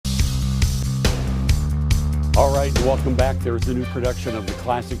All right, welcome back. There's a new production of the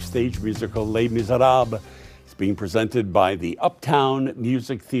classic stage musical Les Misérables. It's being presented by the Uptown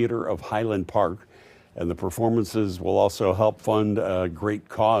Music Theater of Highland Park, and the performances will also help fund a great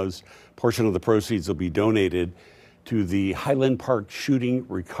cause. A portion of the proceeds will be donated to the Highland Park Shooting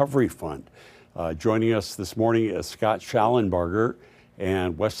Recovery Fund. Joining us this morning is Scott Schallenbarger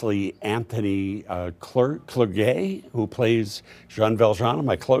and Wesley Anthony Clerget, who plays Jean Valjean. Am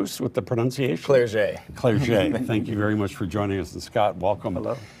I close with the pronunciation? Clerget. Clerget. Thank you very much for joining us. And Scott, welcome.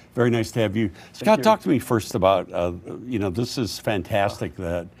 Hello. Very nice to have you. Scott, talk to me first about, this is fantastic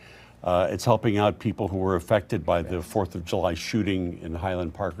that it's helping out people who were affected by the 4th of July shooting in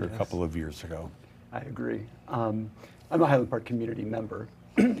Highland Park a couple of years ago. I agree. I'm a Highland Park community member.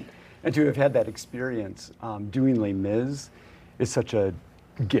 And to have had that experience doing Les Mis is such a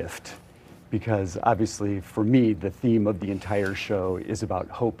gift, because obviously for me the theme of the entire show is about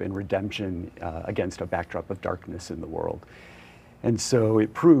hope and redemption against a backdrop of darkness in the world. And so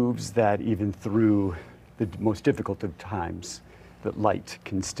it proves that even through the most difficult of times, that light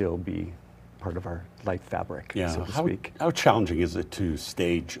can still be part of our life fabric, so to speak. How challenging is it to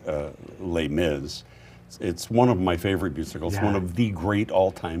stage Les Mis? It's one of my favorite musicals, one of the great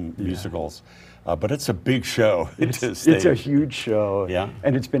all-time musicals. But it's a big show to stage. It's a huge show, Yeah.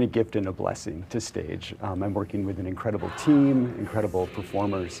 And it's been a gift and a blessing to stage. I'm working with an incredible team, incredible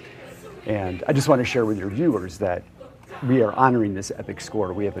performers, and I just want to share with your viewers that we are honoring this epic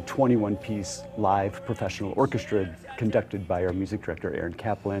score. We have a 21-piece live professional orchestra conducted by our music director, Aaron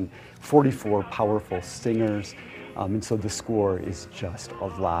Kaplan, 44 powerful singers, and so the score is just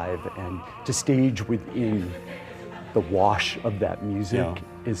alive, and to stage within the wash of that music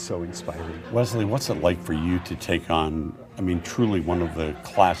is so inspiring. Wesley, what's it like for you to take on, truly one of the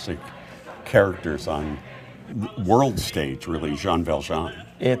classic characters on world stage, really, Jean Valjean?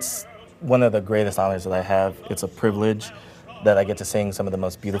 It's one of the greatest honors that I have. It's a privilege that I get to sing some of the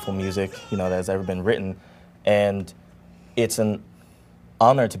most beautiful music, that has ever been written. And it's an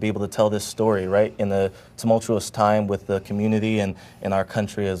honor to be able to tell this story, right? In a tumultuous time with the community and in our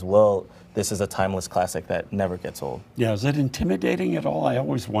country as well. This is a timeless classic that never gets old. Yeah, is it intimidating at all? I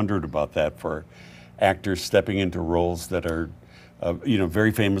always wondered about that for actors stepping into roles that are,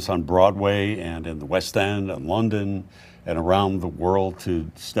 very famous on Broadway and in the West End and London and around the world,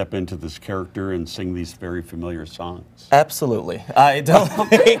 to step into this character and sing these very familiar songs. Absolutely. I don't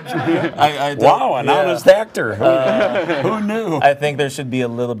think... Wow, an honest actor. Who knew? I think there should be a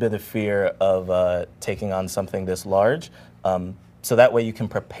little bit of fear of taking on something this large. So that way you can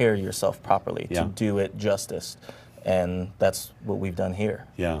prepare yourself properly to do it justice. And that's what we've done here.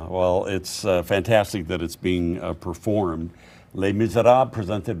 Yeah, well, it's fantastic that it's being performed. Les Misérables,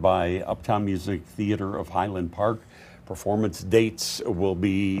 presented by Uptown Music Theater of Highland Park. Performance dates will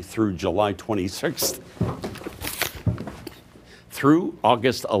be through July 26th through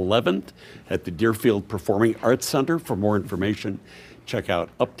August 11th at the Deerfield Performing Arts Center. For more information, check out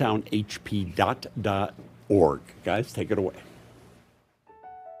uptownhp.org. Guys, take it away.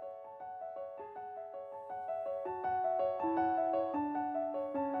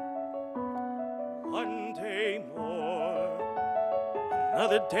 One day more,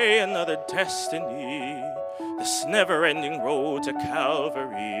 another day, another destiny, this never-ending road to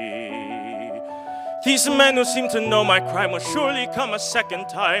Calvary. These men who seem to know my crime will surely come a second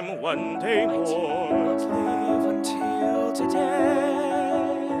time one day more. I did not live until today.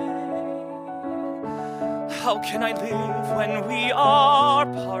 How can I live when we are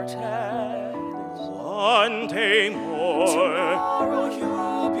parted? One day more. Tomorrow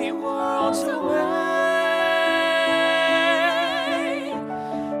you'll be worlds away.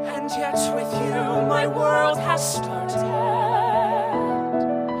 Yet with you my world has started.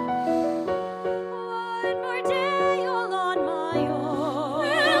 One more day all on my own.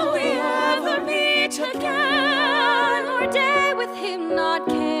 Will we ever meet again? Or day with him not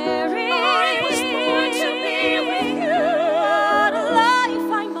caring? I was born to be with you. What a life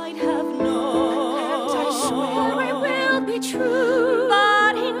I might have known. And I swear it will be true.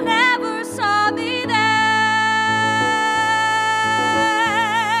 But he never saw me there.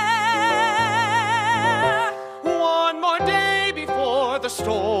 The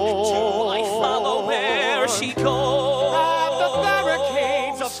storm. Do I follow where she goes? At the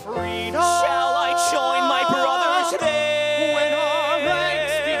barricades of freedom. Shall I join my brothers there? When our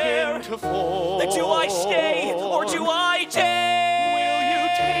ranks begin to fall. Do I stay or do I dare? Will you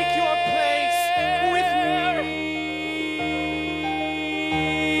take your place with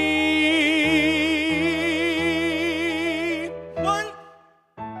me? One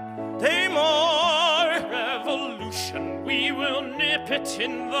day more revolution. We will nip it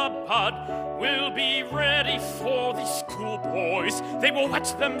in the the bud. We'll be ready for the schoolboys. They will wet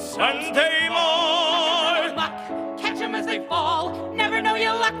themselves one day more. Catch them as they fall. Never know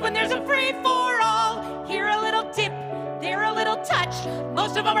your luck when there's a free-for-all. Here a little tip, there a little touch.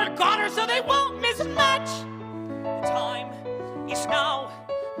 Most of them are goners, so they won't miss much. The time is now.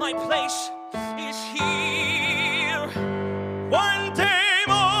 My place is here. One day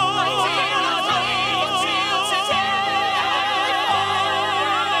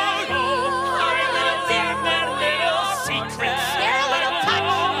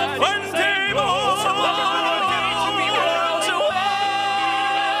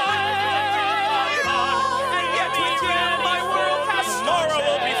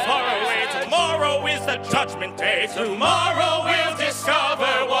Judgment Day. Tomorrow we'll discover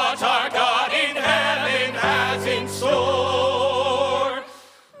what our God in heaven has in store.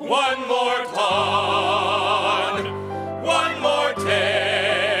 One more time.